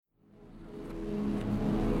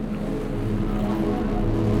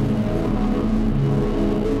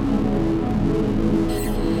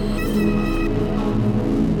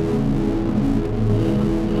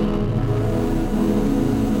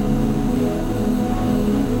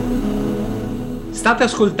State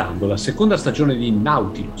ascoltando la seconda stagione di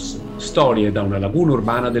Nautilus, storie da una laguna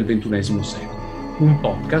urbana del XXI secolo, un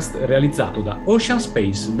podcast realizzato da Ocean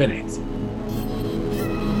Space Venezia.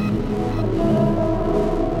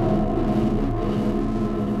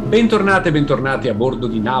 Bentornate e bentornati a bordo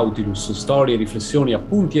di Nautilus, storie, riflessioni,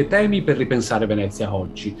 appunti e temi per ripensare Venezia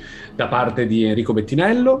oggi, da parte di Enrico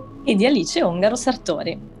Bettinello e di Alice Ongaro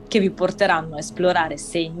Sartori, che vi porteranno a esplorare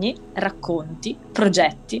segni, racconti,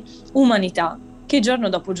 progetti, umanità, che giorno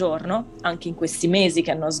dopo giorno, anche in questi mesi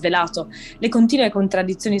che hanno svelato le continue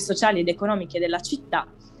contraddizioni sociali ed economiche della città,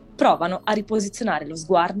 provano a riposizionare lo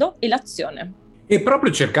sguardo e l'azione. E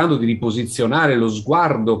proprio cercando di riposizionare lo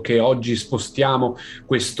sguardo che oggi spostiamo,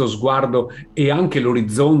 questo sguardo e anche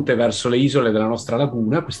l'orizzonte verso le isole della nostra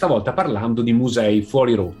laguna, questa volta parlando di musei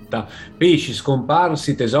fuori rotta, pesci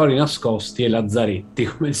scomparsi, tesori nascosti e lazzaretti.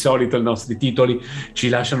 Come al solito i nostri titoli ci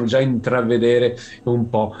lasciano già intravedere un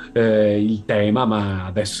po' il tema, ma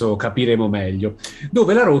adesso capiremo meglio.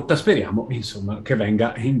 Dove la rotta speriamo, insomma, che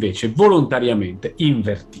venga invece volontariamente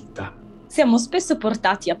invertita. Siamo spesso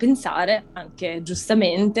portati a pensare, anche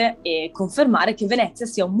giustamente, e confermare che Venezia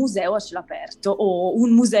sia un museo a cielo aperto o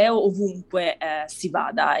un museo ovunque si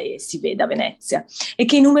vada e si veda Venezia, e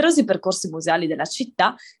che i numerosi percorsi museali della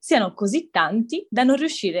città siano così tanti da non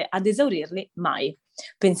riuscire ad esaurirli mai.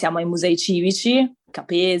 Pensiamo ai musei civici, Ca'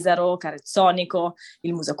 Pesaro, Carezzonico,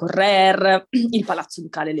 il Museo Correr, il Palazzo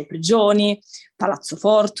Ducale e le Prigioni, Palazzo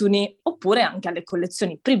Fortuny, oppure anche alle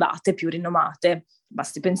collezioni private più rinomate.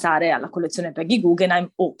 Basti pensare alla collezione Peggy Guggenheim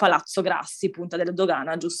o Palazzo Grassi, Punta della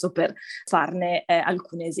Dogana, giusto per farne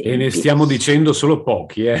alcuni esempi. E ne stiamo dicendo solo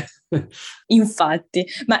pochi, Infatti,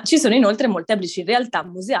 ma ci sono inoltre molteplici realtà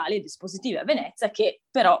museali e dispositive a Venezia che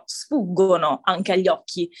però sfuggono anche agli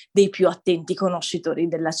occhi dei più attenti conoscitori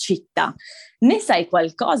della città. Ne sai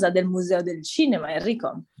qualcosa del Museo del Cinema,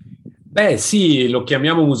 Enrico? Beh sì, lo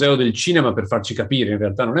chiamiamo Museo del Cinema per farci capire, in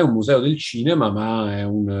realtà non è un museo del cinema, ma è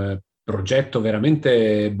un progetto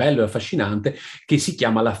veramente bello e affascinante che si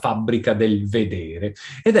chiama La Fabbrica del Vedere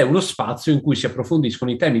ed è uno spazio in cui si approfondiscono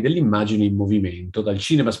i temi dell'immagine in movimento, dal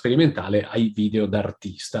cinema sperimentale ai video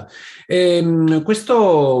d'artista.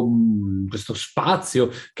 Questo spazio,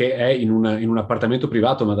 che è in un appartamento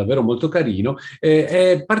privato ma davvero molto carino,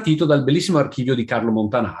 è partito dal bellissimo archivio di Carlo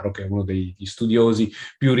Montanaro, che è uno degli studiosi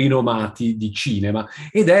più rinomati di cinema,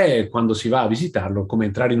 ed è, quando si va a visitarlo, come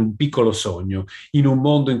entrare in un piccolo sogno, in un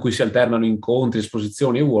mondo in cui si alternano incontri,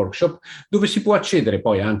 esposizioni e workshop, dove si può accedere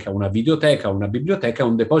poi anche a una videoteca, a una biblioteca, a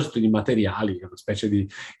un deposito di materiali, una specie di,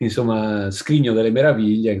 insomma, scrigno delle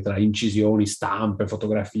meraviglie tra incisioni, stampe,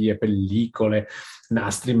 fotografie, pellicole,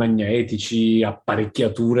 nastri magnetici,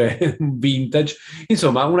 apparecchiature vintage,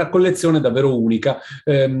 insomma una collezione davvero unica,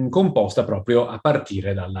 composta proprio a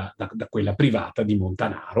partire da quella privata di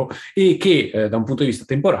Montanaro e che da un punto di vista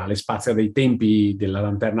temporale spazia dai tempi della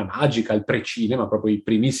Lanterna Magica, il pre-cinema, proprio i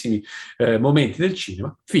primissimi momenti del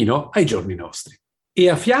cinema, fino ai giorni nostri. E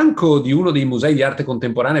a fianco di uno dei musei di arte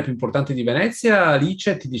contemporanea più importanti di Venezia,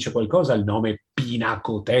 Alice, ti dice qualcosa il nome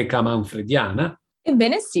Pinacoteca Manfrediana?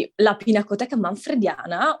 Ebbene sì, la Pinacoteca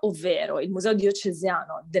Manfrediana, ovvero il Museo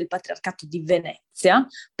Diocesano del Patriarcato di Venezia,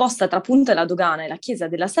 posta tra Punta della Dogana e la Chiesa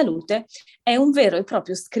della Salute, è un vero e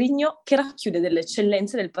proprio scrigno che racchiude delle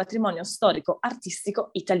eccellenze del patrimonio storico-artistico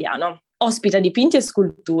italiano. Ospita dipinti e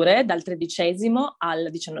sculture dal XIII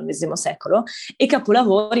al XIX secolo e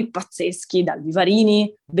capolavori pazzeschi dal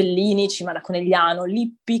Vivarini, Bellini, Cima da Conegliano,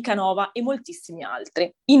 Lippi, Canova e moltissimi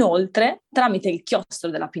altri. Inoltre, tramite il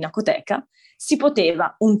chiostro della Pinacoteca, si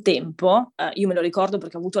poteva un tempo, io me lo ricordo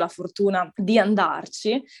perché ho avuto la fortuna di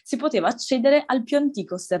andarci, si poteva accedere al più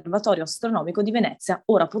antico osservatorio astronomico di Venezia,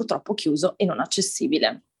 ora purtroppo chiuso e non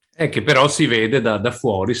accessibile. Che però si vede da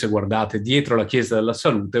fuori, se guardate dietro la Chiesa della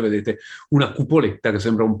Salute, vedete una cupoletta che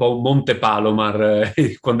sembra un po' un Monte Palomar.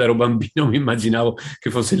 Quando ero bambino mi immaginavo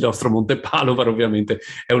che fosse il nostro Monte Palomar, ovviamente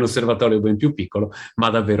è un osservatorio ben più piccolo, ma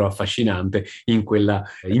davvero affascinante in quella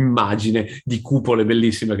immagine di cupole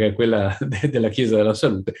bellissima che è quella della Chiesa della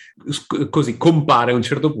Salute. Così compare a un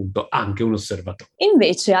certo punto anche un osservatorio.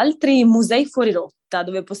 Invece altri musei fuori rotta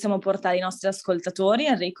dove possiamo portare i nostri ascoltatori,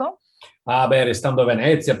 Enrico? Ah beh, restando a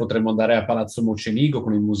Venezia potremmo andare a Palazzo Mocenigo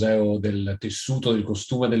con il museo del tessuto, del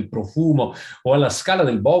costume, del profumo, o alla Scala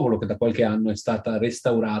del Bovolo, che da qualche anno è stata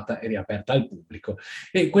restaurata e riaperta al pubblico.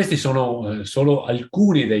 E questi sono solo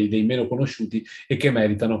alcuni dei meno conosciuti e che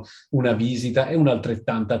meritano una visita e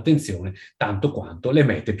un'altrettanta attenzione, tanto quanto le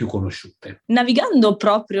mete più conosciute. Navigando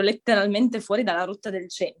proprio letteralmente fuori dalla rotta del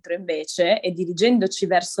centro, invece, e dirigendoci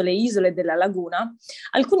verso le isole della laguna,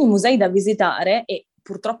 alcuni musei da visitare e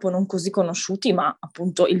purtroppo non così conosciuti, ma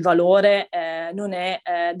appunto il valore non è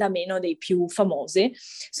da meno dei più famosi.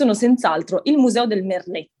 Sono senz'altro il Museo del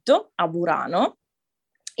Merletto a Burano,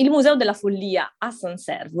 il Museo della Follia a San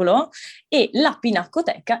Servolo e la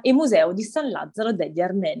Pinacoteca e Museo di San Lazzaro degli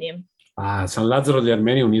Armeni. Ah, San Lazzaro degli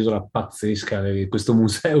Armeni è un'isola pazzesca, questo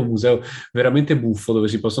museo è un museo veramente buffo dove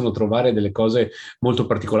si possono trovare delle cose molto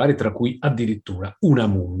particolari, tra cui addirittura una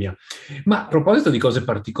mummia. Ma a proposito di cose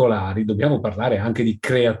particolari, dobbiamo parlare anche di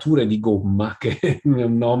Creature di gomma, che è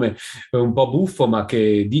un nome un po' buffo, ma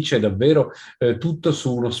che dice davvero tutto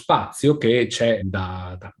su uno spazio che c'è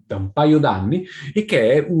da un paio d'anni e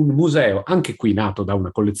che è un museo, anche qui nato da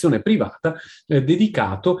una collezione privata,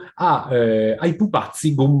 dedicato ai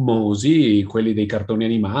pupazzi gommosi, quelli dei cartoni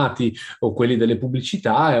animati o quelli delle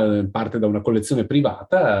pubblicità, parte da una collezione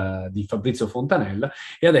privata di Fabrizio Fontanella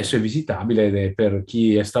e adesso è visitabile per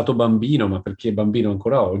chi è stato bambino, ma per chi è bambino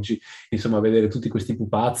ancora oggi, insomma, vedere tutti questi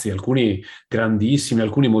pupazzi, alcuni grandissimi,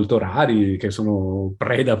 alcuni molto rari, che sono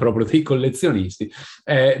preda proprio dei collezionisti,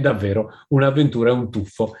 è davvero un'avventura e un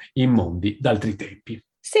tuffo in mondi d'altri tempi.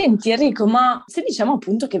 Senti Enrico, ma se diciamo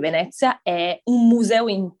appunto che Venezia è un museo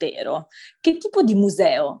intero, che tipo di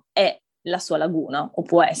museo è la sua laguna o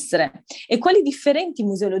può essere? E quali differenti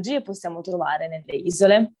museologie possiamo trovare nelle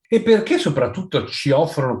isole? E perché soprattutto ci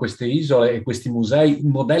offrono queste isole e questi musei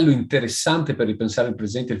un modello interessante per ripensare il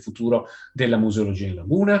presente e il futuro della museologia in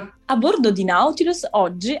laguna? A bordo di Nautilus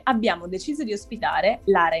oggi abbiamo deciso di ospitare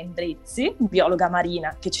Lara Endrizzi, biologa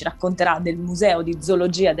marina che ci racconterà del Museo di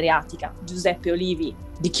Zoologia Adriatica Giuseppe Olivi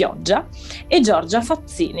di Chioggia, e Giorgia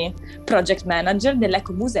Fazzini, project manager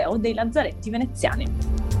dell'Ecomuseo dei Lazzaretti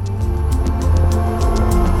Veneziani.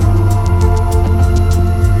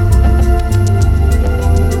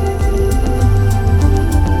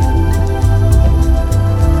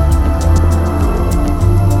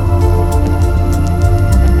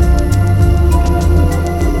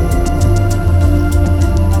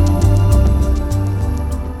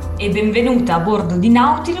 E benvenuta a bordo di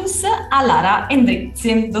Nautilus a Lara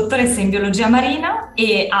Endrizzi, dottoressa in biologia marina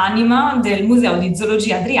e anima del Museo di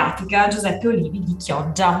Zoologia Adriatica Giuseppe Olivi di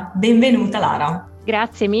Chioggia. Benvenuta Lara.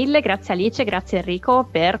 Grazie mille, grazie Alice, grazie Enrico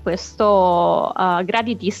per questo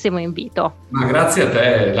graditissimo invito. Ma grazie a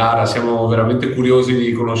te Lara, siamo veramente curiosi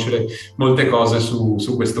di conoscere molte cose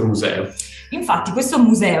su questo museo. Infatti questo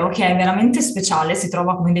museo, che è veramente speciale, si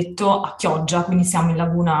trova come detto a Chioggia, quindi siamo in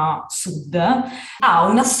Laguna Sud, ha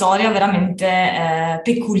una storia veramente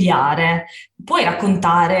peculiare. Puoi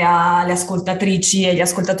raccontare alle ascoltatrici e agli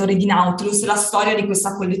ascoltatori di Nautilus la storia di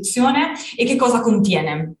questa collezione e che cosa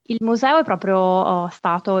contiene? Il museo è proprio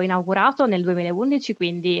stato inaugurato nel 2011,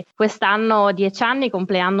 quindi quest'anno 10 anni,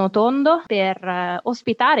 compleanno tondo, per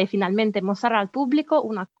ospitare e finalmente mostrare al pubblico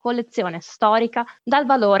una collezione storica dal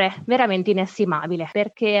valore veramente inestimabile,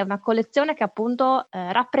 perché è una collezione che appunto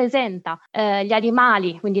rappresenta gli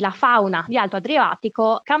animali, quindi la fauna di Alto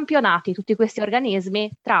Adriatico, campionati tutti questi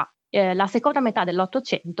organismi tra la seconda metà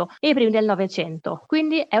dell'Ottocento e i primi del Novecento.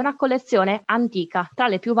 Quindi è una collezione antica, tra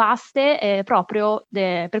le più vaste proprio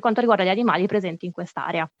per quanto riguarda gli animali presenti in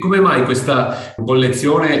quest'area. Come mai questa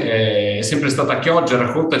collezione è sempre stata a Chioggia?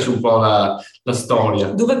 Raccontaci un po' la storia.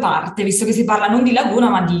 Dove parte, visto che si parla non di laguna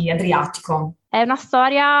ma di Adriatico? È una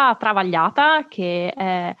storia travagliata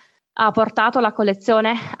che ha portato la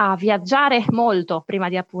collezione a viaggiare molto prima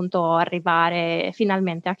di appunto arrivare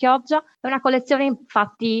finalmente a Chioggia. È una collezione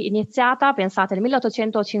infatti iniziata, pensate, nel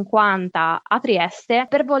 1850 a Trieste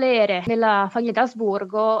per volere della famiglia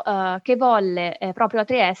d'Asburgo che volle proprio a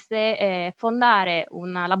Trieste fondare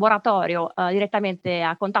un laboratorio direttamente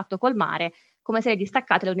a contatto col mare come sede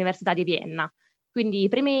distaccata dell'Università di Vienna. Quindi i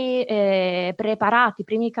primi preparati, i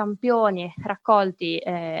primi campioni raccolti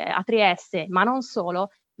a Trieste, ma non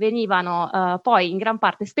solo, venivano poi in gran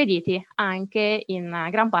parte spediti anche in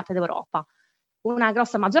gran parte d'Europa. Una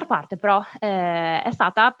grossa maggior parte però è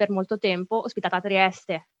stata per molto tempo ospitata a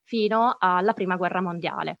Trieste fino alla Prima Guerra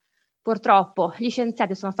Mondiale. Purtroppo gli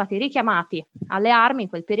scienziati sono stati richiamati alle armi in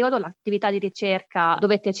quel periodo, l'attività di ricerca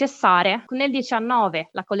dovette cessare. Nel 19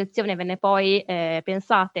 la collezione venne poi,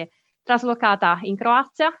 pensate, traslocata in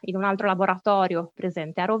Croazia, in un altro laboratorio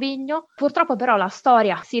presente a Rovigno. Purtroppo però la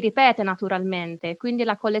storia si ripete naturalmente, quindi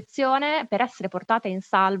la collezione, per essere portata in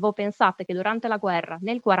salvo, pensate che durante la guerra,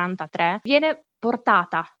 nel 1943, viene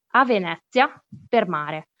portata a Venezia per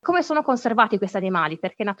mare. Come sono conservati questi animali?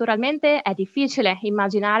 Perché naturalmente è difficile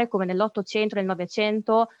immaginare come nell'Ottocento e nel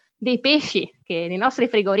Novecento dei pesci che nei nostri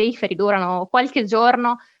frigoriferi durano qualche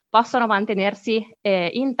giorno possano mantenersi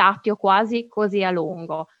intatti o quasi così a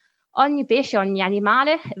lungo. Ogni pesce, ogni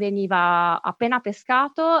animale veniva appena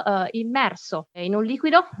pescato immerso in un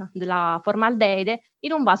liquido della formaldeide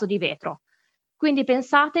in un vaso di vetro. Quindi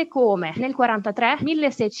pensate come nel 1943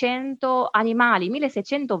 1600 animali,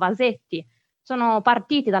 1600 vasetti sono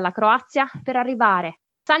partiti dalla Croazia per arrivare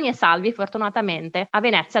sani e salvi, fortunatamente, a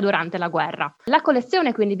Venezia durante la guerra. La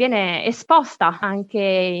collezione quindi viene esposta anche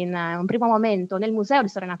in un primo momento nel Museo di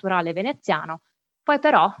Storia Naturale veneziano, poi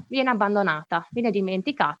però viene abbandonata, viene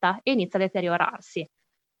dimenticata e inizia a deteriorarsi.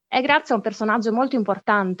 È grazie a un personaggio molto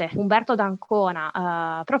importante, Umberto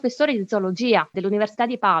d'Ancona, professore di zoologia dell'Università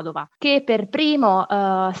di Padova, che per primo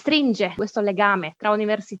stringe questo legame tra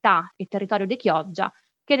università e territorio di Chioggia,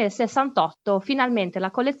 che nel 68 finalmente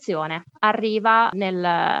la collezione arriva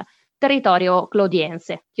nel territorio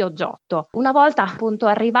clodiense, Chioggiotto. Una volta appunto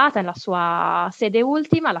arrivata nella sua sede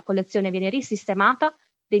ultima, la collezione viene risistemata,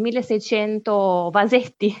 dei 1600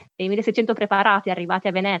 vasetti, dei 1600 preparati arrivati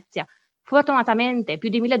a Venezia. Fortunatamente più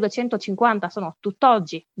di 1250 sono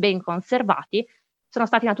tutt'oggi ben conservati, sono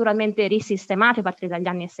stati naturalmente risistemati a partire dagli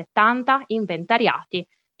anni 70, inventariati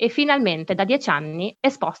e finalmente da 10 anni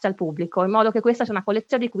esposti al pubblico, in modo che questa sia una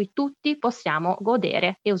collezione di cui tutti possiamo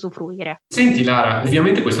godere e usufruire. Senti Lara,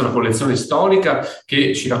 ovviamente questa è una collezione storica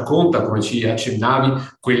che ci racconta, come ci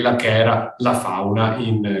accennavi, quella che era la fauna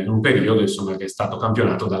in un periodo insomma, che è stato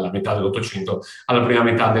campionato dalla metà dell'Ottocento alla prima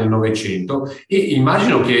metà del Novecento, e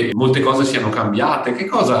immagino che molte cose siano cambiate. Che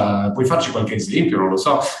cosa, puoi farci qualche esempio, non lo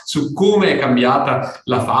so, su come è cambiata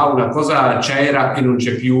la fauna, cosa c'era e non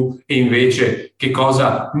c'è più, e invece che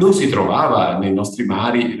cosa non si trovava nei nostri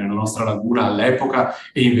mari, nella nostra laguna all'epoca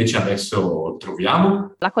e invece adesso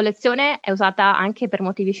troviamo? La collezione è usata anche per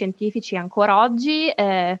motivi scientifici ancora oggi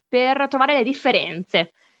per trovare le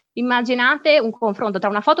differenze. Immaginate un confronto tra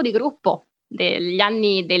una foto di gruppo degli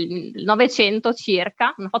anni del Novecento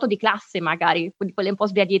circa, una foto di classe magari, di quelle un po'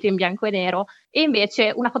 sbiadite in bianco e nero, e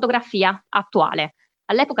invece una fotografia attuale.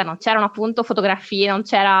 All'epoca non c'erano appunto fotografie, non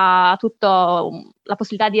c'era tutta la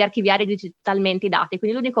possibilità di archiviare digitalmente i dati,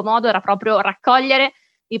 quindi l'unico modo era proprio raccogliere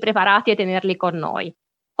i preparati e tenerli con noi.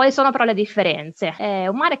 Quali sono però le differenze? È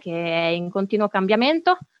un mare che è in continuo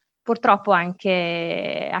cambiamento, purtroppo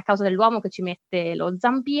anche a causa dell'uomo che ci mette lo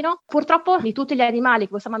zampino. Purtroppo di tutti gli animali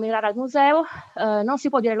che possiamo ammirare al museo non si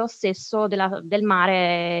può dire lo stesso del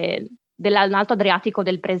mare dell'Alto Adriatico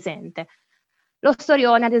del presente. Lo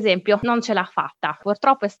storione, ad esempio, non ce l'ha fatta.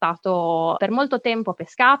 Purtroppo è stato per molto tempo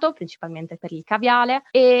pescato, principalmente per il caviale,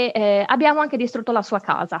 e abbiamo anche distrutto la sua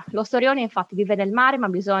casa. Lo storione infatti vive nel mare, ma ha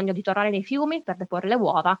bisogno di tornare nei fiumi per deporre le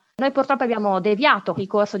uova. Noi purtroppo abbiamo deviato il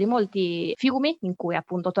corso di molti fiumi in cui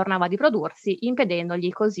appunto tornava a riprodursi, impedendogli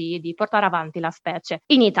così di portare avanti la specie.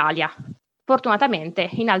 In Italia, fortunatamente,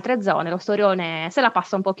 in altre zone lo storione se la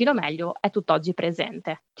passa un pochino meglio, è tutt'oggi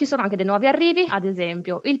presente. Ci sono anche dei nuovi arrivi, ad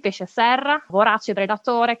esempio il pesce serra, vorace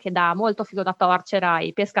predatore che dà molto filo da torcere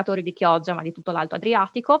ai pescatori di Chioggia, ma di tutto l'Alto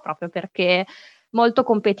Adriatico, proprio perché molto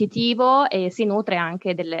competitivo e si nutre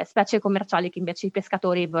anche delle specie commerciali che invece i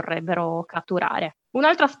pescatori vorrebbero catturare. Un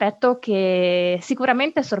altro aspetto che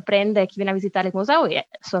sicuramente sorprende chi viene a visitare il museo e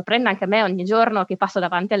sorprende anche me ogni giorno che passo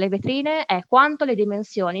davanti alle vetrine è quanto le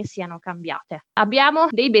dimensioni siano cambiate. Abbiamo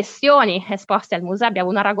dei bestioni esposti al museo, abbiamo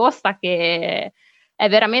una ragosta che è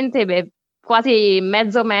veramente quasi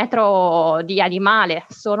mezzo metro di animale,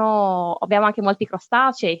 abbiamo anche molti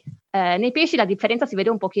crostacei. Nei pesci la differenza si vede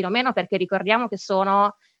un pochino meno perché ricordiamo che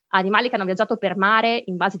sono animali che hanno viaggiato per mare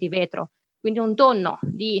in vasi di vetro, quindi un tonno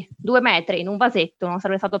di 2 metri in un vasetto non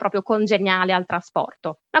sarebbe stato proprio congeniale al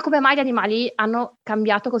trasporto. Ma come mai gli animali hanno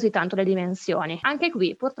cambiato così tanto le dimensioni? Anche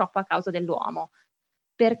qui purtroppo a causa dell'uomo,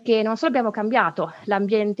 perché non solo abbiamo cambiato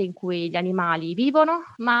l'ambiente in cui gli animali vivono,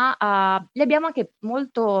 ma li abbiamo anche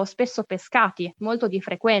molto spesso pescati, molto di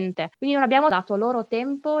frequente, quindi non abbiamo dato loro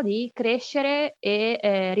tempo di crescere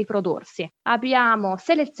e riprodursi. Abbiamo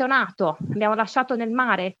selezionato, abbiamo lasciato nel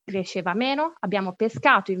mare chi cresceva meno, abbiamo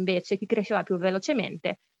pescato invece chi cresceva più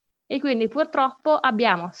velocemente e quindi purtroppo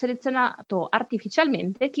abbiamo selezionato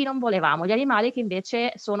artificialmente chi non volevamo, gli animali che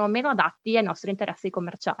invece sono meno adatti ai nostri interessi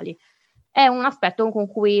commerciali. È un aspetto con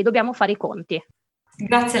cui dobbiamo fare i conti.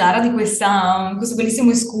 Grazie Lara di questo bellissimo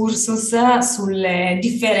excursus sulle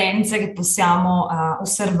differenze che possiamo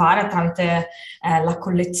osservare tramite la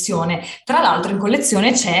collezione. Tra l'altro in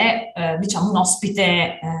collezione c'è un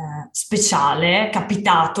ospite speciale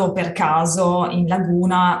capitato per caso in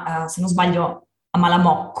laguna, se non sbaglio a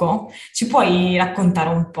Malamocco. Ci puoi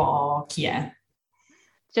raccontare un po' chi è?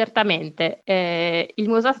 Certamente, il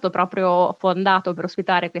museo è stato proprio fondato per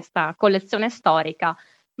ospitare questa collezione storica,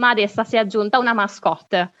 ma ad essa si è aggiunta una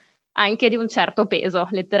mascotte, anche di un certo peso,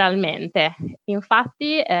 letteralmente.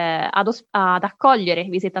 Infatti, ad accogliere i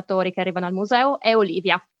visitatori che arrivano al museo è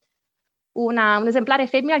Olivia, un esemplare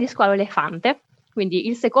femmina di squalo elefante, quindi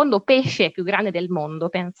il secondo pesce più grande del mondo,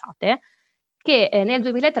 pensate, che nel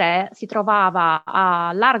 2003 si trovava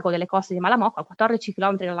a largo delle coste di Malamocco, a 14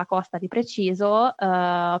 km dalla costa di preciso,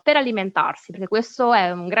 per alimentarsi, perché questo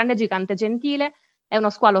è un grande gigante gentile, è uno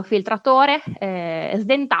squalo filtratore,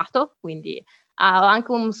 sdentato, quindi ha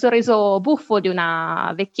anche un sorriso buffo di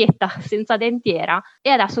una vecchietta senza dentiera,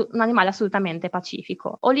 ed è un animale assolutamente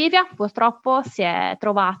pacifico. Olivia purtroppo si è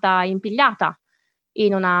trovata impigliata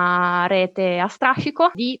in una rete a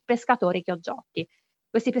strascico di pescatori chioggiotti.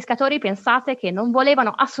 Questi pescatori, pensate, che non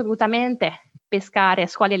volevano assolutamente pescare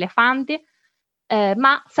squali elefanti,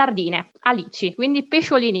 ma sardine, alici, quindi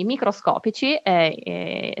pesciolini microscopici,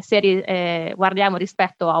 se guardiamo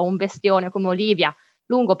rispetto a un bestione come Olivia,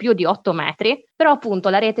 lungo più di 8 metri, però appunto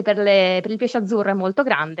la rete per il pesce azzurro è molto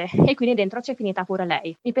grande e quindi dentro c'è finita pure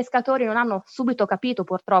lei. I pescatori non hanno subito capito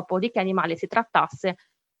purtroppo di che animale si trattasse,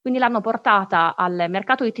 quindi l'hanno portata al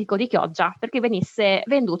mercato ittico di Chioggia perché venisse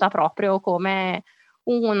venduta proprio come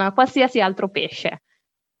un qualsiasi altro pesce.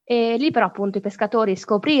 E lì però appunto i pescatori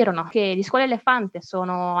scoprirono che gli squali elefante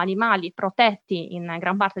sono animali protetti in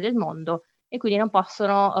gran parte del mondo e quindi non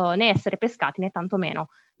possono né essere pescati né tantomeno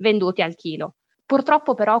venduti al chilo.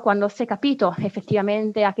 Purtroppo però quando si è capito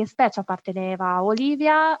effettivamente a che specie apparteneva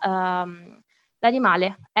Olivia,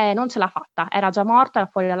 l'animale non ce l'ha fatta, era già morta, era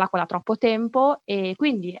fuori dall'acqua da troppo tempo e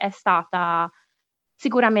quindi è stata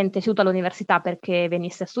sicuramente istituta all'università perché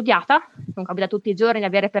venisse studiata, non capita tutti i giorni di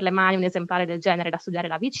avere per le mani un esemplare del genere da studiare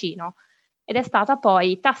da vicino, ed è stata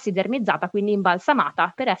poi tassidermizzata, quindi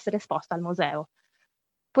imbalsamata, per essere esposta al museo.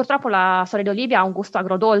 Purtroppo la storia di Olivia ha un gusto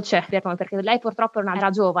agrodolce, perché lei purtroppo era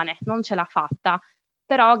giovane, non ce l'ha fatta,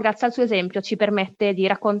 però grazie al suo esempio ci permette di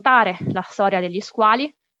raccontare la storia degli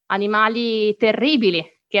squali, animali terribili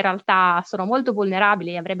che in realtà sono molto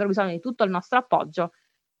vulnerabili e avrebbero bisogno di tutto il nostro appoggio,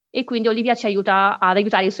 e quindi Olivia ci aiuta ad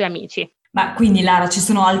aiutare i suoi amici. Ma quindi Lara, ci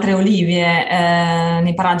sono altre Olivie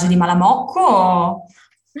nei paraggi di Malamocco?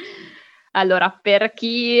 Allora, per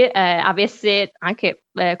chi avesse anche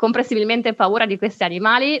comprensibilmente paura di questi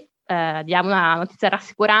animali, diamo una notizia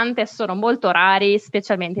rassicurante: sono molto rari,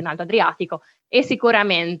 specialmente in Alto Adriatico, e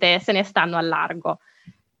sicuramente se ne stanno al largo.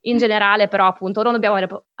 In generale, però, appunto, non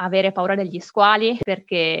dobbiamo avere paura degli squali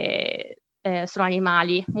perché sono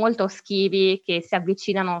animali molto schivi che si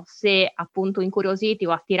avvicinano se appunto incuriositi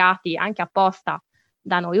o attirati anche apposta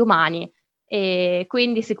da noi umani, e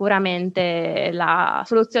quindi sicuramente la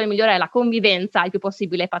soluzione migliore è la convivenza il più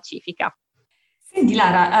possibile pacifica. Senti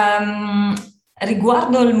Lara,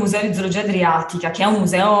 riguardo il Museo di Zoologia Adriatica, che è un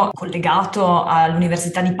museo collegato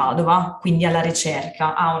all'Università di Padova, quindi alla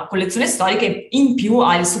ricerca, ha una collezione storica e in più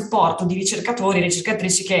ha il supporto di ricercatori e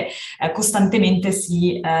ricercatrici che costantemente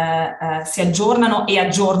si aggiornano e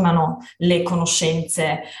aggiornano le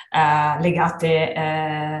conoscenze legate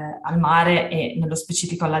al mare e nello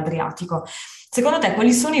specifico all'Adriatico. Secondo te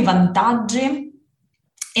quali sono i vantaggi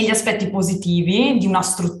e gli aspetti positivi di una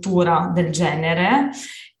struttura del genere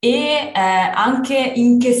e anche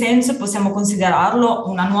in che senso possiamo considerarlo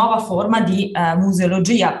una nuova forma di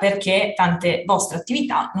museologia, perché tante vostre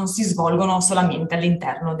attività non si svolgono solamente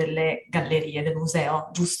all'interno delle gallerie del museo,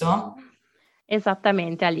 giusto?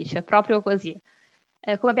 Esattamente, Alice, è proprio così.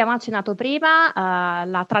 Come abbiamo accennato prima,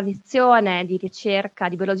 la tradizione di ricerca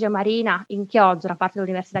di biologia marina in Chioggia da parte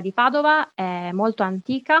dell'Università di Padova è molto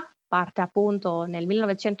antica, parte appunto nel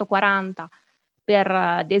 1940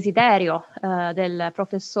 per desiderio del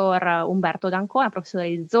professor Umberto D'Ancona, professore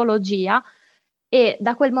di zoologia, e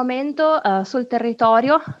da quel momento sul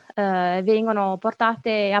territorio vengono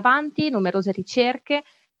portate avanti numerose ricerche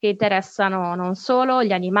che interessano non solo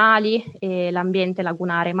gli animali e l'ambiente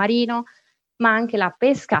lagunare marino, ma anche la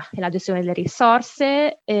pesca e la gestione delle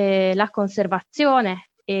risorse, la conservazione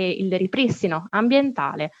e il ripristino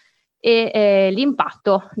ambientale e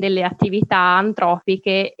l'impatto delle attività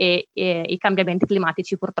antropiche e i cambiamenti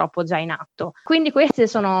climatici purtroppo già in atto. Quindi questi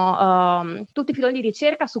sono tutti i filoni di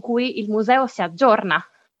ricerca su cui il museo si aggiorna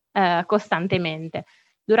costantemente.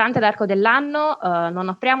 Durante l'arco dell'anno non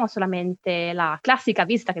offriamo solamente la classica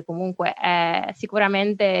visita, che comunque è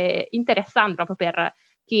sicuramente interessante proprio per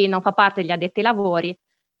chi non fa parte degli addetti ai lavori,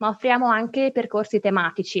 ma offriamo anche percorsi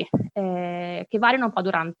tematici che variano un po'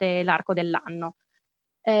 durante l'arco dell'anno.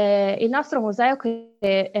 Il nostro museo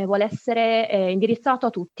vuole essere indirizzato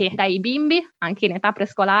a tutti, dai bimbi, anche in età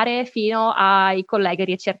prescolare, fino ai colleghi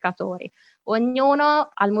ricercatori.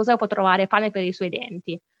 Ognuno al museo può trovare pane per i suoi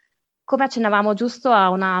denti. Come accennavamo giusto a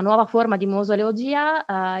una nuova forma di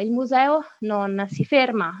museologia, il museo non si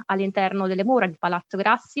ferma all'interno delle mura di Palazzo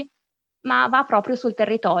Grassi, ma va proprio sul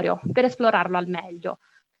territorio per esplorarlo al meglio.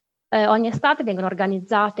 Ogni estate vengono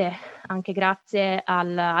organizzate, anche grazie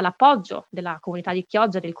all'appoggio della comunità di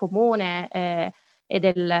Chioggia, del comune e e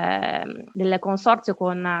del consorzio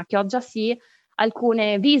con Chioggia Sì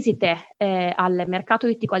alcune visite al mercato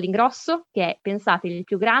ittico all'ingrosso, che è, pensate, il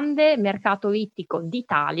più grande mercato ittico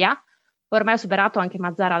d'Italia, ormai ha superato anche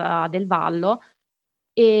Mazara del Vallo,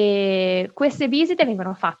 e queste visite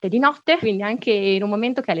vengono fatte di notte, quindi anche in un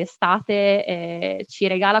momento che l'estate ci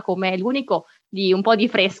regala come l'unico di un po' di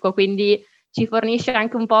fresco, quindi ci fornisce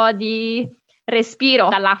anche un po' di respiro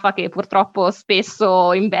dall'afa che purtroppo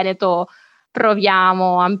spesso in Veneto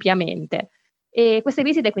proviamo ampiamente. E queste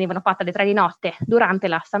visite quindi vengono fatte alle 3 di notte durante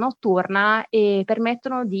l'asta notturna e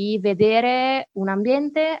permettono di vedere un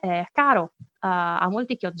ambiente caro a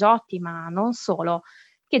molti chioggiotti, ma non solo,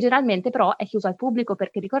 che generalmente però è chiuso al pubblico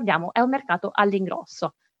perché, ricordiamo, è un mercato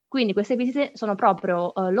all'ingrosso. Quindi queste visite sono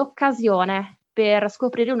proprio l'occasione per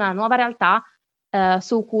scoprire una nuova realtà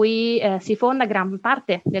su cui si fonda gran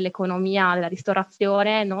parte dell'economia della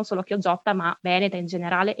ristorazione, non solo chioggiotta, ma veneta in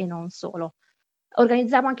generale e non solo.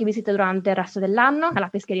 Organizziamo anche visite durante il resto dell'anno alla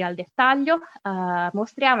pescheria al dettaglio,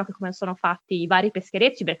 mostriamo anche come sono fatti i vari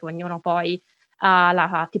pescherecci, perché ognuno poi ha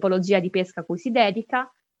la tipologia di pesca a cui si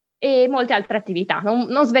dedica, e molte altre attività.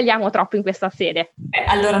 Non svegliamo troppo in questa sede.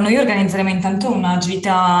 Allora, noi organizzeremo intanto una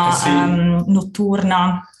gita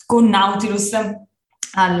notturna con Nautilus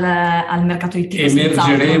al mercato ittico.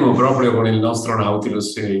 Emergeremo proprio con il nostro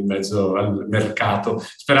Nautilus in mezzo al mercato,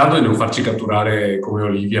 sperando di non farci catturare come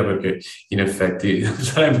Olivia, perché in effetti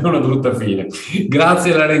sarebbe una brutta fine.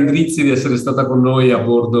 Grazie Lara Endrizzi di essere stata con noi a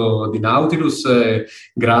bordo di Nautilus,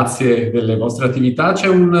 grazie delle vostre attività. C'è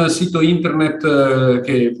un sito internet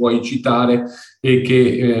che puoi citare e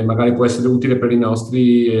che magari può essere utile per i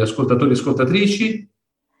nostri ascoltatori e ascoltatrici?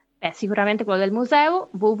 Sicuramente quello del museo,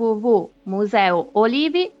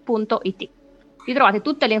 www.museoolivi.it. Vi trovate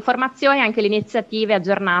tutte le informazioni e anche le iniziative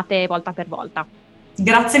aggiornate volta per volta.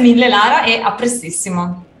 Grazie mille Lara e a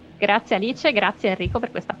prestissimo. Grazie Alice, grazie Enrico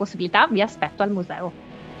per questa possibilità, vi aspetto al museo.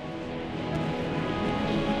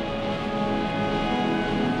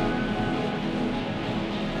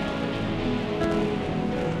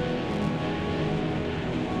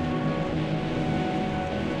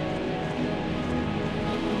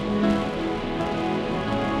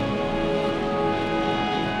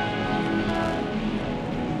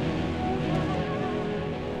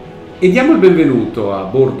 E diamo il benvenuto a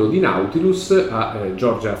bordo di Nautilus a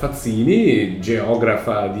Giorgia Fazzini,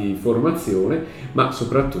 geografa di formazione, ma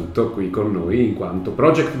soprattutto qui con noi in quanto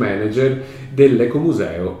project manager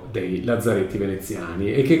dell'Ecomuseo dei Lazzaretti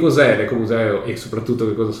Veneziani. E che cos'è l'Ecomuseo e soprattutto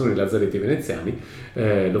che cosa sono i Lazzaretti Veneziani?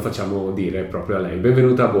 Lo facciamo dire proprio a lei.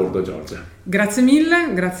 Benvenuta a bordo, Giorgia. Grazie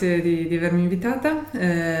mille, grazie di avermi invitata.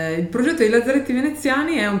 Il progetto dei Lazzaretti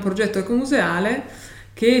Veneziani è un progetto ecomuseale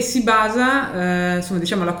che si basa,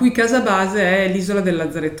 la cui casa base è l'isola del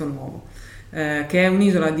Lazzaretto Nuovo, che è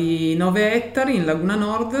un'isola di 9 ettari in Laguna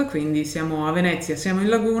Nord, quindi siamo a Venezia, siamo in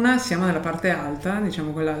laguna, siamo nella parte alta,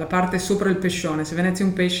 diciamo quella, la parte sopra il pescione. Se Venezia è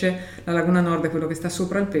un pesce, la Laguna Nord è quello che sta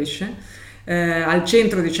sopra il pesce, al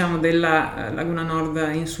centro diciamo della Laguna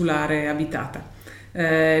Nord insulare abitata.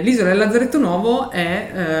 L'isola del Lazzaretto Nuovo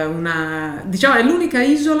è è l'unica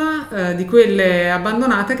isola di quelle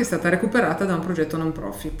abbandonate che è stata recuperata da un progetto non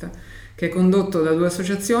profit che è condotto da 2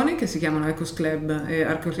 associazioni che si chiamano Ecos Club e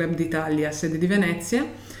Arco Club d'Italia, sede di Venezia,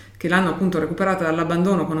 che l'hanno appunto recuperata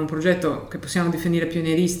dall'abbandono con un progetto che possiamo definire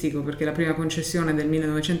pionieristico perché la prima concessione è del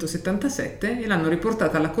 1977, e l'hanno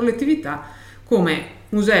riportata alla collettività come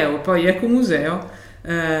museo, poi ecomuseo,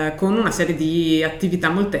 con una serie di attività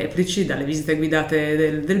molteplici, dalle visite guidate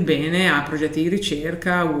del bene a progetti di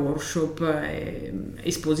ricerca, workshop,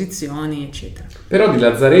 esposizioni, eccetera. Però di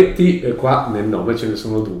lazzaretti qua nel nome ce ne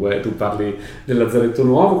sono 2, tu parli del Lazzaretto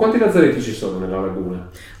Nuovo. Quanti lazzaretti ci sono nella laguna?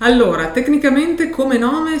 Allora, tecnicamente come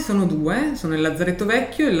nome sono 2, sono il Lazzaretto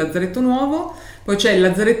Vecchio e il Lazzaretto Nuovo, poi c'è il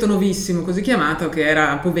Lazzaretto Novissimo, così chiamato, che era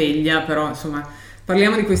a Poveglia, però insomma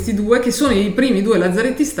parliamo di questi 2 che sono i primi 2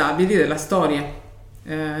 lazzaretti stabili della storia.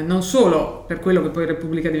 Non solo per quello che poi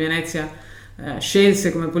Repubblica di Venezia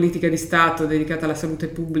scelse come politica di Stato dedicata alla salute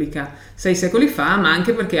pubblica 6 secoli fa, ma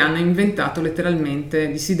anche perché hanno inventato letteralmente,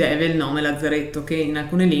 vi si deve il nome Lazzaretto, che in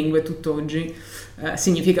alcune lingue tutt'oggi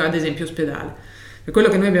significa ad esempio ospedale. Per quello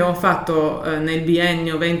che noi abbiamo fatto nel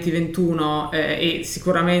biennio 2021 e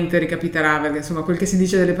sicuramente ricapiterà, perché insomma quel che si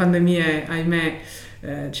dice delle pandemie, ahimè,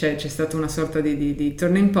 c'è stata una sorta di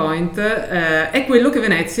turning point, è quello che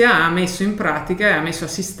Venezia ha messo in pratica e ha messo a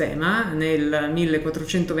sistema nel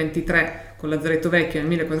 1423 con Lazzaretto Vecchio e nel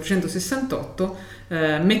 1468,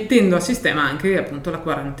 mettendo a sistema anche appunto la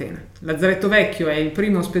quarantena. Lazzaretto Vecchio è il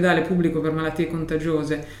primo ospedale pubblico per malattie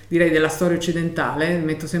contagiose, direi della storia occidentale,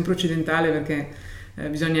 metto sempre occidentale perché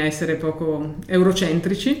bisogna essere poco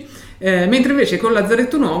eurocentrici, mentre invece con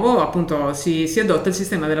Lazzaretto Nuovo appunto si adotta il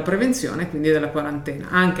sistema della prevenzione, quindi della quarantena.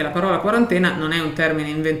 Anche la parola quarantena non è un termine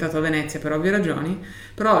inventato a Venezia per ovvie ragioni,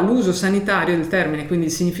 però l'uso sanitario del termine, quindi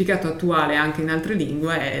il significato attuale anche in altre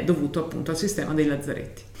lingue, è dovuto appunto al sistema dei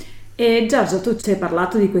lazzaretti. E Giorgio, tu ci hai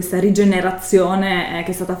parlato di questa rigenerazione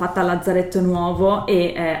che è stata fatta a Lazzaretto Nuovo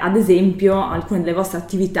e ad esempio alcune delle vostre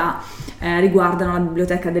attività riguardano la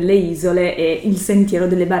Biblioteca delle Isole e il Sentiero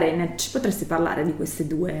delle Barene. Ci potresti parlare di queste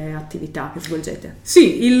due attività che svolgete?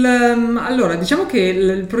 Sì, allora diciamo che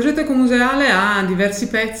il progetto ecomuseale ha diversi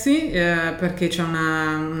pezzi perché c'è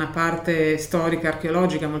una parte storica,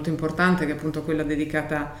 archeologica molto importante che è appunto quella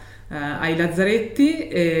dedicata ai lazzaretti,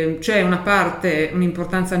 c'è una parte,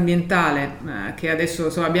 un'importanza ambientale che adesso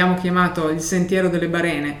abbiamo chiamato il Sentiero delle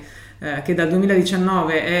Barene, che dal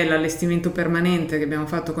 2019 è l'allestimento permanente che abbiamo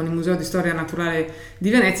fatto con il Museo di Storia Naturale di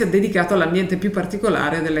Venezia, dedicato all'ambiente più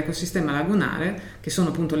particolare dell'ecosistema lagunare, che sono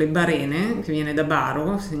appunto le barene, che viene da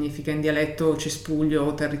baro, significa in dialetto cespuglio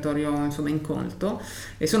o territorio incolto,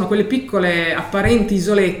 e sono quelle piccole apparenti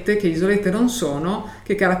isolette, che isolette non sono,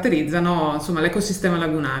 che caratterizzano l'ecosistema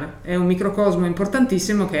lagunare. È un microcosmo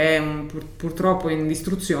importantissimo che è purtroppo in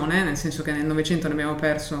distruzione, nel senso che nel Novecento ne abbiamo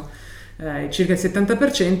perso circa il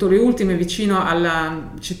 70%, le ultime vicino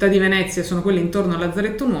alla città di Venezia sono quelle intorno a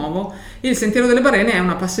Lazzaretto Nuovo. Il Sentiero delle Barene è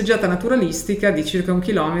una passeggiata naturalistica di circa 1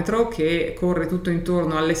 chilometro che corre tutto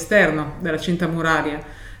intorno all'esterno della cinta muraria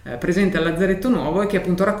presente a Lazzaretto Nuovo e che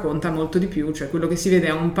appunto racconta molto di più, cioè quello che si vede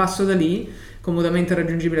a un passo da lì, comodamente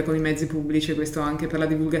raggiungibile con i mezzi pubblici, questo anche per la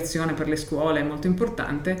divulgazione, per le scuole è molto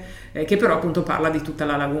importante, che però appunto parla di tutta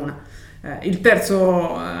la laguna.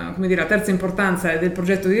 La terza importanza è del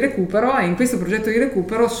progetto di recupero, e in questo progetto di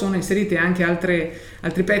recupero sono inseriti anche altri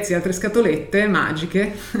pezzi, altre scatolette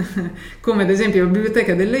magiche, come ad esempio la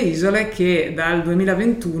Biblioteca delle Isole, che dal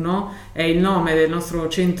 2021 è il nome del nostro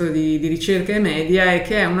centro di ricerca e media, e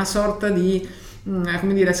che è una sorta di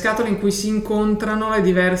scatola in cui si incontrano le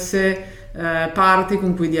diverse parti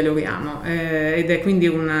con cui dialoghiamo, ed è quindi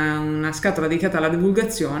una scatola dedicata alla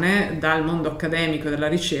divulgazione dal mondo accademico della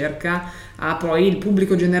ricerca a poi il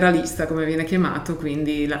pubblico generalista, come viene chiamato,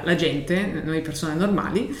 quindi la gente, noi persone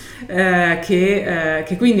normali,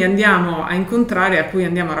 che quindi andiamo a incontrare, a cui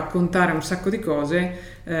andiamo a raccontare un sacco di cose,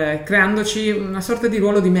 creandoci una sorta di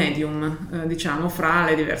ruolo di medium, fra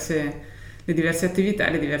le diverse attività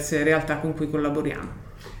e le diverse realtà con cui collaboriamo.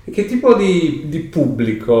 E che tipo di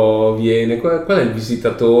pubblico viene? Qual è il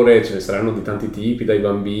visitatore? Ce ne saranno di tanti tipi, dai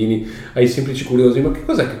bambini ai semplici curiosi, ma che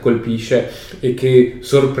cosa che colpisce e che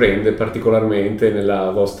sorprende particolarmente nella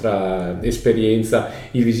vostra esperienza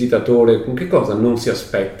il visitatore? Con che cosa non si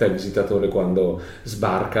aspetta il visitatore quando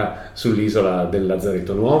sbarca sull'isola del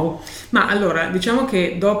Lazzaretto Nuovo? Ma allora, diciamo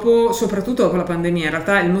che soprattutto dopo la pandemia, in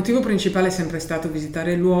realtà il motivo principale è sempre stato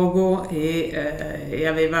visitare il luogo e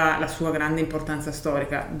aveva la sua grande importanza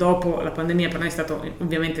storica. Dopo la pandemia per noi è stato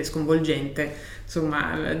ovviamente sconvolgente,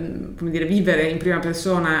 vivere in prima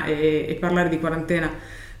persona e parlare di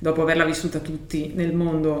quarantena dopo averla vissuta tutti nel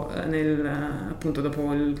mondo, appunto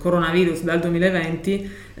dopo il coronavirus dal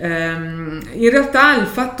 2020. In realtà il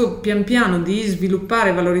fatto pian piano di sviluppare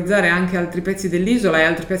e valorizzare anche altri pezzi dell'isola e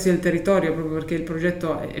altri pezzi del territorio, proprio perché il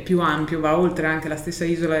progetto è più ampio, va oltre anche la stessa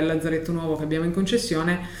isola del Lazzaretto Nuovo che abbiamo in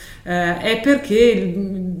concessione, è perché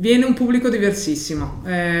viene un pubblico diversissimo,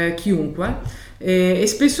 chiunque, e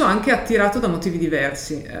spesso anche attirato da motivi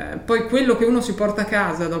diversi. Poi quello che uno si porta a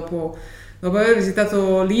casa dopo aver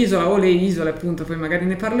visitato l'isola o le isole, appunto, poi magari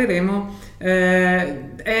ne parleremo,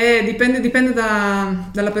 dipende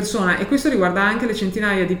dalla persona, e questo riguarda anche le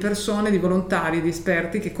centinaia di persone, di volontari, di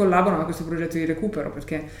esperti che collaborano a questo progetto di recupero,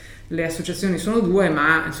 perché le associazioni sono 2,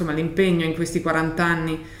 ma l'impegno in questi 40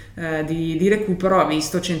 anni di recupero ha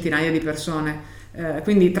visto centinaia di persone.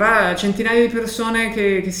 Quindi tra centinaia di persone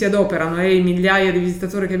che si adoperano e i migliaia di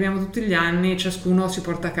visitatori che abbiamo tutti gli anni, ciascuno si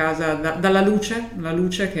porta a casa dalla luce, la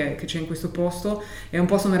luce che c'è in questo posto. È un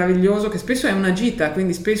posto meraviglioso che spesso è una gita,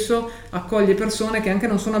 quindi spesso accoglie persone che anche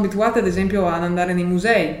non sono abituate ad esempio ad andare nei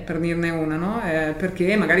musei, per dirne una, no?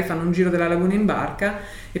 Perché magari fanno un giro della laguna in barca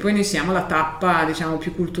e poi noi siamo la tappa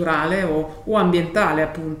più culturale o ambientale,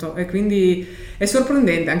 appunto, e quindi è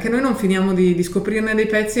sorprendente. Anche noi non finiamo di scoprirne dei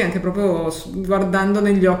pezzi, anche proprio guardando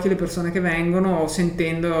negli occhi le persone che vengono o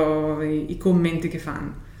sentendo i commenti che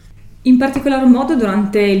fanno. In particolar modo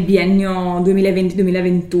durante il biennio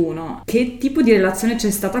 2020-2021, che tipo di relazione c'è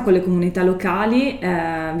stata con le comunità locali,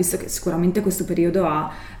 visto che sicuramente questo periodo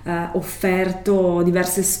ha offerto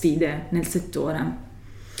diverse sfide nel settore?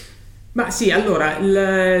 Ma sì, allora,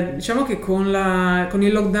 diciamo che con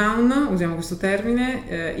il lockdown, usiamo questo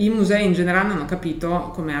termine, i musei in generale hanno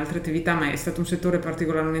capito, come altre attività, ma è stato un settore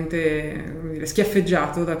particolarmente, come dire,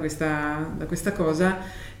 schiaffeggiato da questa cosa,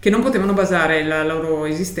 che non potevano basare la loro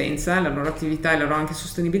esistenza, la loro attività e la loro anche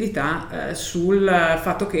sostenibilità sul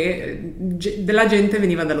fatto che della gente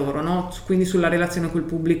veniva da loro, no? Quindi sulla relazione col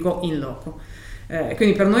pubblico in loco.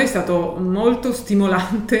 Quindi per noi è stato molto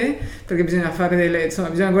stimolante, perché bisogna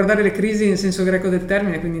guardare le crisi in senso greco del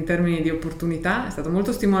termine, quindi in termini di opportunità. È stato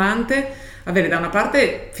molto stimolante avere da una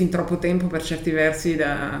parte fin troppo tempo per certi versi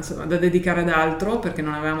da dedicare ad altro, perché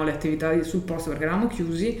non avevamo le attività sul posto, perché eravamo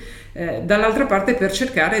chiusi, dall'altra parte per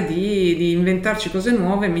cercare di inventarci cose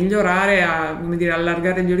nuove, migliorare, come dire,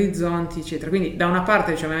 allargare gli orizzonti, eccetera. Quindi da una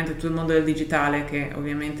parte c'è ovviamente tutto il mondo del digitale, che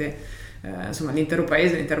ovviamente insomma l'intero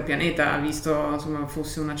paese, l'intero pianeta ha visto insomma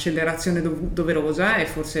fosse un'accelerazione doverosa, e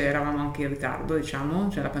forse eravamo anche in ritardo,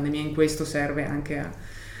 diciamo, cioè la pandemia in questo serve anche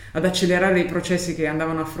ad accelerare i processi che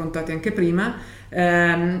andavano affrontati anche prima,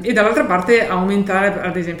 e dall'altra parte aumentare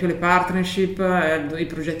ad esempio le partnership, i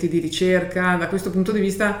progetti di ricerca. Da questo punto di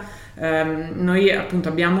vista noi appunto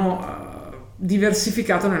abbiamo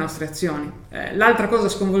diversificato le nostre azioni. L'altra cosa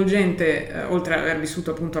sconvolgente, oltre ad aver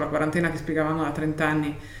vissuto appunto la quarantena che spiegavamo da 30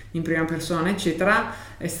 anni in prima persona, eccetera,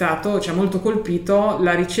 ci ha molto colpito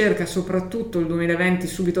la ricerca, soprattutto il 2020,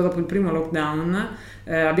 subito dopo il primo lockdown.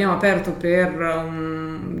 Abbiamo aperto per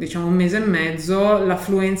un mese e mezzo,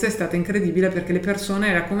 l'affluenza è stata incredibile, perché le persone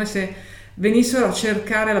era come se venissero a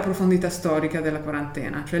cercare la profondità storica della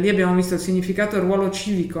quarantena, cioè lì abbiamo visto il significato e il ruolo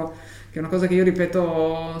civico, che è una cosa che io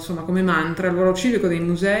ripeto insomma come mantra, il ruolo civico dei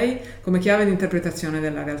musei come chiave di interpretazione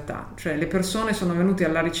della realtà. Cioè le persone sono venute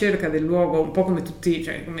alla ricerca del luogo, un po' come tutti,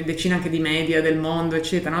 cioè come decine anche di media del mondo,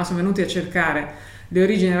 eccetera, no? Sono venuti a cercare le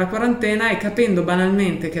origini della quarantena, e capendo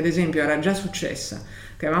banalmente che ad esempio era già successa,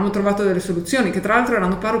 che avevamo trovato delle soluzioni, che tra l'altro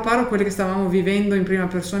erano paro paro quelle che stavamo vivendo in prima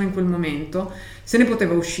persona in quel momento, se ne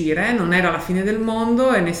poteva uscire, non era la fine del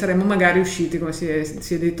mondo, e ne saremmo magari usciti, come si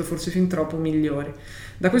è detto forse fin troppo, migliori.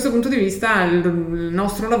 Da questo punto di vista il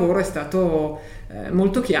nostro lavoro è stato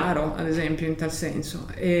molto chiaro, ad esempio, in tal senso,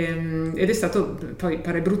 ed è stato, poi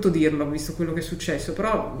pare brutto dirlo visto quello che è successo,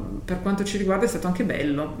 però per quanto ci riguarda è stato anche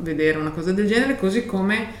bello vedere una cosa del genere, così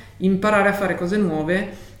come imparare a fare cose nuove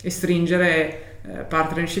e stringere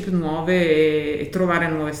partnership nuove e trovare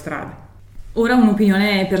nuove strade. Ora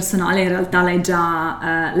un'opinione personale, in realtà l'hai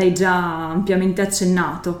già ampiamente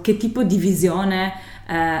accennato. Che tipo di visione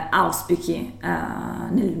auspichi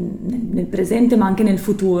nel presente ma anche nel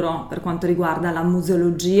futuro per quanto riguarda la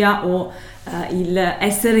museologia o il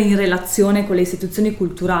essere in relazione con le istituzioni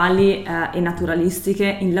culturali e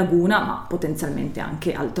naturalistiche in Laguna, ma potenzialmente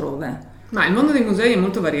anche altrove? Ma il mondo dei musei è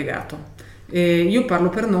molto variegato. Io parlo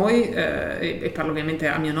per noi e parlo ovviamente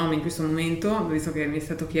a mio nome in questo momento, visto che mi è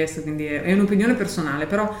stato chiesto, quindi è un'opinione personale,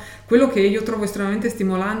 però quello che io trovo estremamente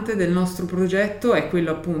stimolante del nostro progetto è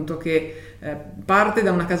quello appunto che parte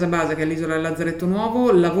da una casa base che è l'isola del Lazzaretto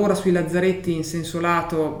Nuovo, lavora sui lazzaretti in senso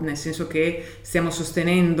lato, nel senso che stiamo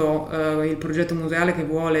sostenendo il progetto museale che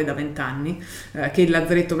vuole da 20 anni che il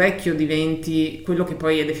Lazzaretto Vecchio diventi quello che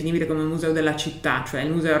poi è definibile come museo della città, cioè il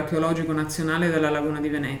Museo Archeologico Nazionale della Laguna di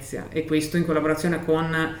Venezia, e questo in collaborazione con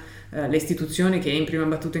le istituzioni che in prima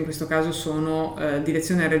battuta in questo caso sono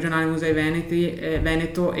Direzione Regionale Musei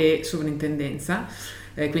Veneto e Sovrintendenza,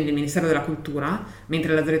 quindi il Ministero della Cultura,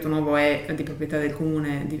 mentre il Lazzaretto Nuovo è di proprietà del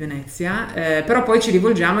Comune di Venezia, però poi ci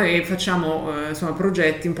rivolgiamo e facciamo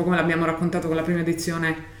progetti, un po' come l'abbiamo raccontato con la prima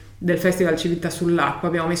edizione del Festival Civiltà sull'Acqua.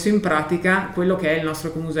 Abbiamo messo in pratica quello che è il nostro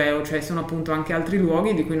ecomuseo, cioè sono appunto anche altri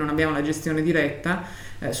luoghi di cui non abbiamo la gestione diretta,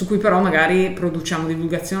 su cui però magari produciamo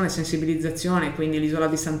divulgazione, sensibilizzazione, quindi l'isola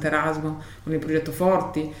di Sant'Erasmo con il progetto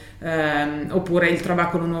Forti, oppure il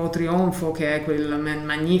Trabacolo Nuovo Trionfo, che è quella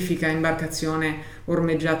magnifica imbarcazione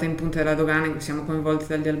ormeggiata in Punta della Dogana in cui siamo coinvolti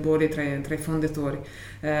dagli albori tra i fondatori.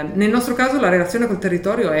 Nel nostro caso la relazione col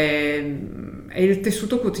territorio è il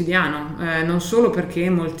tessuto quotidiano, non solo perché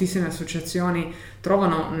moltissime associazioni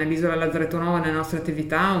trovano nell'isola Lazzaretto Nuovo, nelle nostre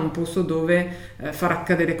attività, un posto dove far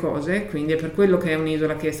accadere cose, quindi è per quello che è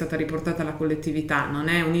un'isola che è stata riportata alla collettività, non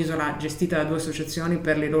è un'isola gestita da 2 associazioni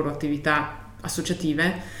per le loro attività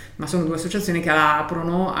associative, ma sono 2 associazioni che la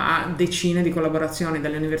aprono a decine di collaborazioni,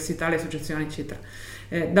 dalle università alle associazioni, eccetera.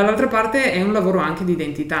 Dall'altra parte è un lavoro anche di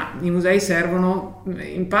identità. I musei servono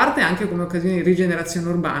in parte anche come occasione di rigenerazione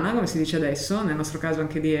urbana, come si dice adesso, nel nostro caso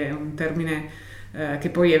anche lì è un termine che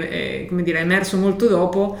poi è emerso molto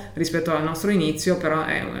dopo rispetto al nostro inizio, però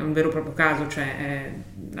è un vero e proprio caso, cioè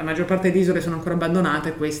la maggior parte di isole sono ancora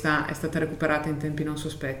abbandonate, questa è stata recuperata in tempi non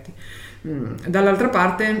sospetti. Dall'altra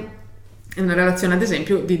parte è una relazione ad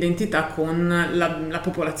esempio di identità con la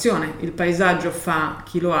popolazione. Il paesaggio fa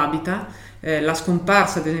chi lo abita. La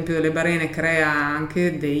scomparsa ad esempio delle barene crea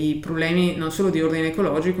anche dei problemi non solo di ordine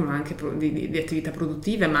ecologico ma anche di attività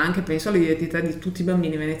produttive, ma anche penso all'identità di tutti i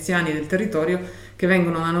bambini veneziani del territorio che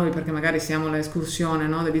vengono da noi perché magari siamo all'escursione,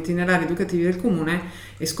 no, degli itinerari educativi del comune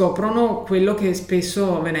e scoprono quello che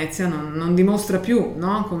spesso Venezia non dimostra più,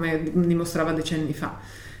 no, come dimostrava decenni fa.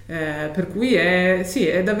 Per cui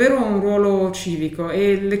è davvero un ruolo civico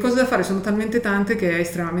e le cose da fare sono talmente tante che è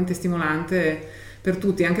estremamente stimolante per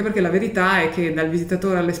tutti, anche perché la verità è che dal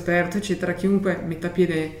visitatore all'esperto eccetera, chiunque metta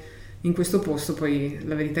piede in questo posto, poi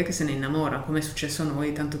la verità è che se ne innamora, come è successo a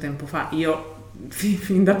noi tanto tempo fa, io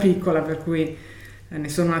fin da piccola, per cui ne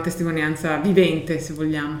sono una testimonianza vivente, se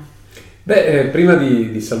vogliamo. Prima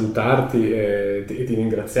di salutarti e ti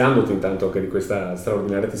ringraziandoti intanto anche di questa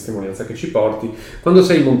straordinaria testimonianza che ci porti, quando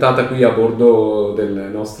sei montata qui a bordo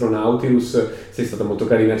del nostro Nautilus sei stata molto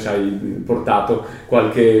carina, ci hai portato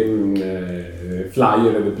qualche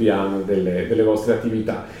flyer e piano delle vostre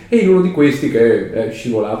attività e in uno di questi, che è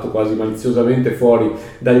scivolato quasi maliziosamente fuori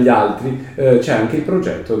dagli altri, c'è anche il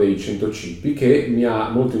progetto dei 100 cippi che mi ha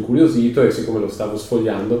molto incuriosito e siccome lo stavo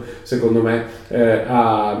sfogliando, secondo me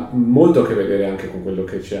ha molto a che vedere anche con quello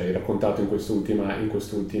che ci hai raccontato in quest'ultima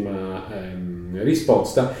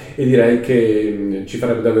risposta e direi che ci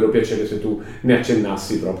farebbe davvero piacere se tu ne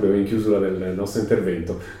accennassi proprio in chiusura del nostro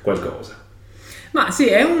intervento qualcosa. Ma sì,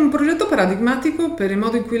 è un progetto paradigmatico per il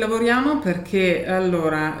modo in cui lavoriamo perché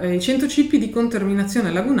allora i 100 cippi di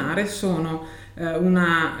conterminazione lagunare sono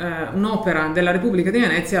un'opera della Repubblica di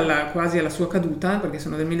Venezia quasi alla sua caduta, perché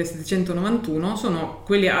sono del 1791,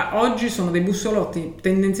 oggi sono dei bussolotti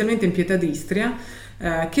tendenzialmente in Pieta d'Istria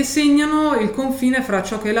che segnano il confine fra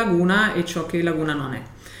ciò che è laguna e ciò che laguna non è.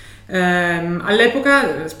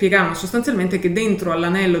 All'epoca spiegavano sostanzialmente che dentro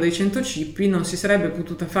all'anello dei 100 cippi non si sarebbe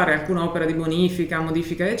potuta fare alcuna opera di bonifica,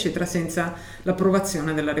 modifica eccetera senza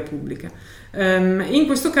l'approvazione della Repubblica. In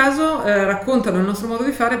questo caso raccontano il nostro modo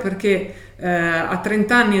di fare perché a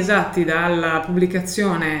 30 anni esatti dalla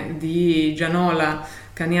pubblicazione di Gianola,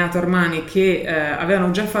 Caniato, Armani, che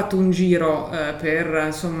avevano già fatto un giro per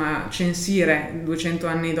insomma censire 200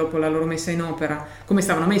 anni dopo la loro messa in opera come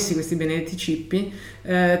stavano messi questi benedetti cippi,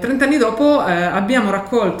 30 anni dopo abbiamo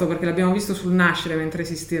raccolto, perché l'abbiamo visto sul nascere mentre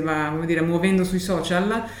si stava, come dire, muovendo sui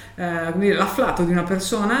social, l'afflato di una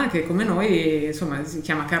persona che come noi insomma si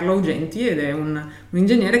chiama Carlo Augenti ed è un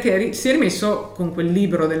ingegnere che si è rimesso con quel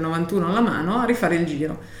libro del 91 alla mano a rifare il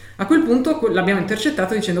giro. A quel punto l'abbiamo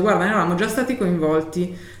intercettato dicendo guarda, noi eravamo già stati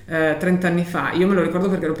coinvolti 30 anni fa, io me lo ricordo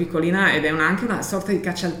perché ero piccolina ed è anche una sorta di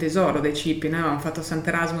caccia al tesoro dei cippi, noi avevamo fatto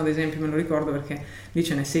Sant'Erasmo ad esempio, me lo ricordo perché lì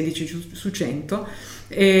ce n'è 16 su 100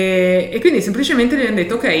 e quindi semplicemente gli abbiamo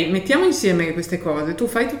detto ok, mettiamo insieme queste cose, tu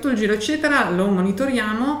fai tutto il giro eccetera, lo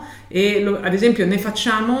monitoriamo e ad esempio ne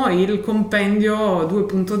facciamo il compendio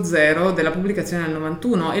 2.0 della pubblicazione del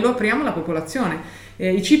 91 e lo apriamo alla popolazione.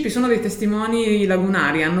 I cippi sono dei testimoni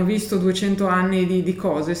lagunari, hanno visto 200 anni di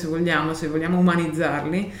cose, se vogliamo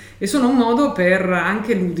umanizzarli, e sono un modo per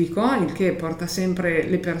anche ludico, il che porta sempre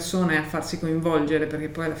le persone a farsi coinvolgere, perché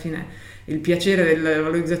poi alla fine il piacere della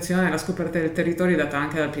valorizzazione, la scoperta del territorio è data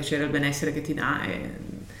anche dal piacere del benessere che ti dà e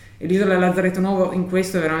l'isola del Lazzaretto Nuovo in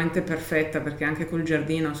questo è veramente perfetta, perché anche col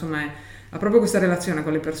giardino insomma ha proprio questa relazione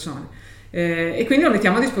con le persone. E quindi lo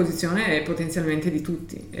mettiamo a disposizione potenzialmente di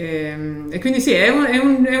tutti e quindi sì, è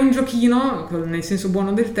un giochino nel senso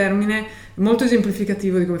buono del termine, molto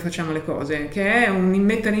esemplificativo di come facciamo le cose, che è un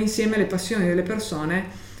mettere insieme le passioni delle persone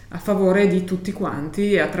a favore di tutti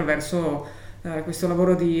quanti attraverso questo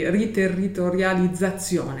lavoro di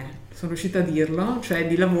riterritorializzazione, sono riuscita a dirlo, cioè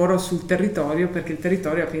di lavoro sul territorio, perché il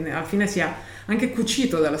territorio alla fine sia anche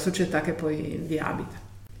cucito dalla società che poi vi abita.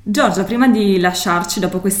 Giorgia, prima di lasciarci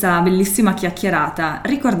dopo questa bellissima chiacchierata,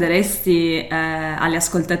 ricorderesti alle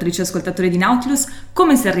ascoltatrici e ascoltatori di Nautilus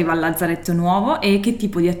come si arriva al Lazzaretto Nuovo e che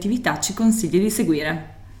tipo di attività ci consigli di seguire?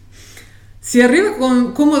 Si arriva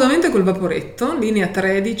comodamente col vaporetto, linea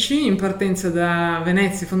 13, in partenza da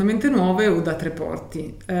Venezia, Fondamente Nuove o da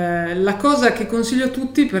Treporti. La cosa che consiglio a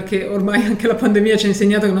tutti, perché ormai anche la pandemia ci ha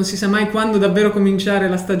insegnato che non si sa mai quando davvero cominciare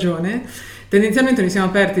la stagione, tendenzialmente noi siamo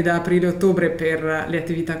aperti da aprile-ottobre per le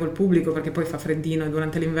attività col pubblico, perché poi fa freddino e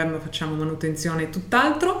durante l'inverno facciamo manutenzione e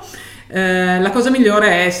tutt'altro. La cosa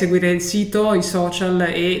migliore è seguire il sito, i social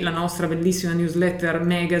e la nostra bellissima newsletter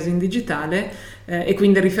magazine digitale e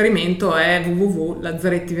quindi il riferimento è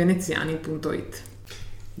www.lazzarettiveneziani.it.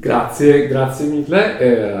 Grazie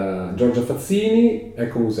mille Giorgia Fazzini,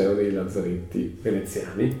 Ecomuseo dei Lazzaretti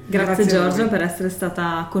Veneziani. Grazie Giorgia per essere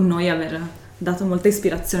stata con noi e aver dato molta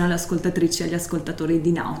ispirazione alle ascoltatrici e agli ascoltatori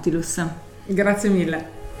di Nautilus. Grazie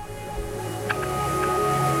mille.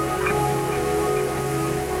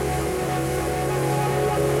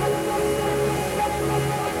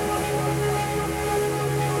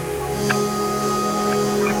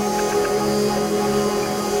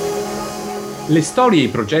 Le storie e i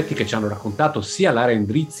progetti che ci hanno raccontato sia Lara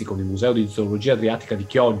Endrizzi con il Museo di Zoologia Adriatica di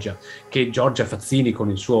Chioggia che Giorgia Fazzini con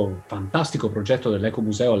il suo fantastico progetto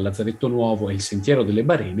dell'Ecomuseo al Lazzaretto Nuovo e il Sentiero delle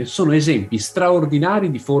Barene sono esempi straordinari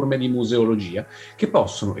di forme di museologia che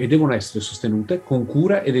possono e devono essere sostenute con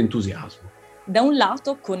cura ed entusiasmo. Da un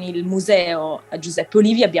lato, con il Museo Giuseppe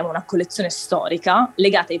Olivi abbiamo una collezione storica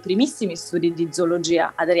legata ai primissimi studi di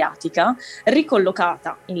zoologia adriatica,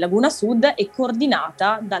 ricollocata in Laguna Sud e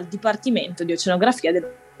coordinata dal Dipartimento di Oceanografia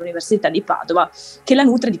dell'Università di Padova, che la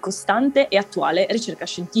nutre di costante e attuale ricerca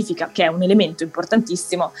scientifica, che è un elemento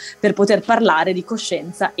importantissimo per poter parlare di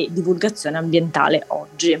coscienza e divulgazione ambientale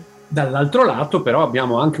oggi. Dall'altro lato però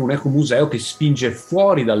abbiamo anche un ecomuseo che spinge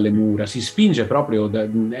fuori dalle mura, si spinge proprio,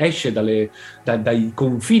 esce dai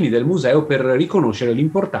confini del museo per riconoscere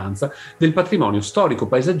l'importanza del patrimonio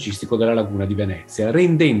storico-paesaggistico della Laguna di Venezia,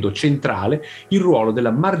 rendendo centrale il ruolo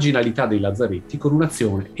della marginalità dei lazzaretti con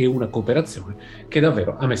un'azione e una cooperazione che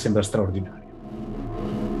davvero a me sembra straordinaria.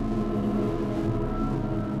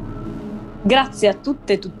 Grazie a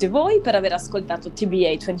tutte e tutti voi per aver ascoltato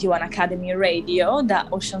TBA 21 Academy Radio da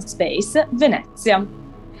Ocean Space Venezia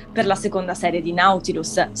per la seconda serie di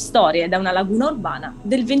Nautilus, Storie da una laguna urbana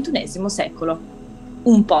del XXI secolo.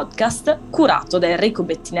 Un podcast curato da Enrico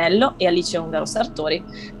Bettinello e Alice Ongaro Sartori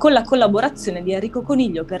con la collaborazione di Enrico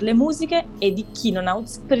Coniglio per le musiche e di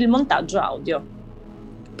Kinonauts per il montaggio audio.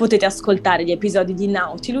 Potete ascoltare gli episodi di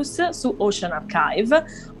Nautilus su Ocean Archive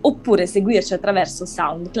oppure seguirci attraverso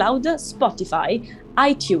SoundCloud, Spotify,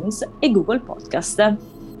 iTunes e Google Podcast.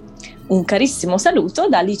 Un carissimo saluto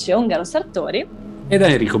da Alice Ongaro Sartori e da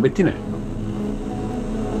Enrico Bettinello.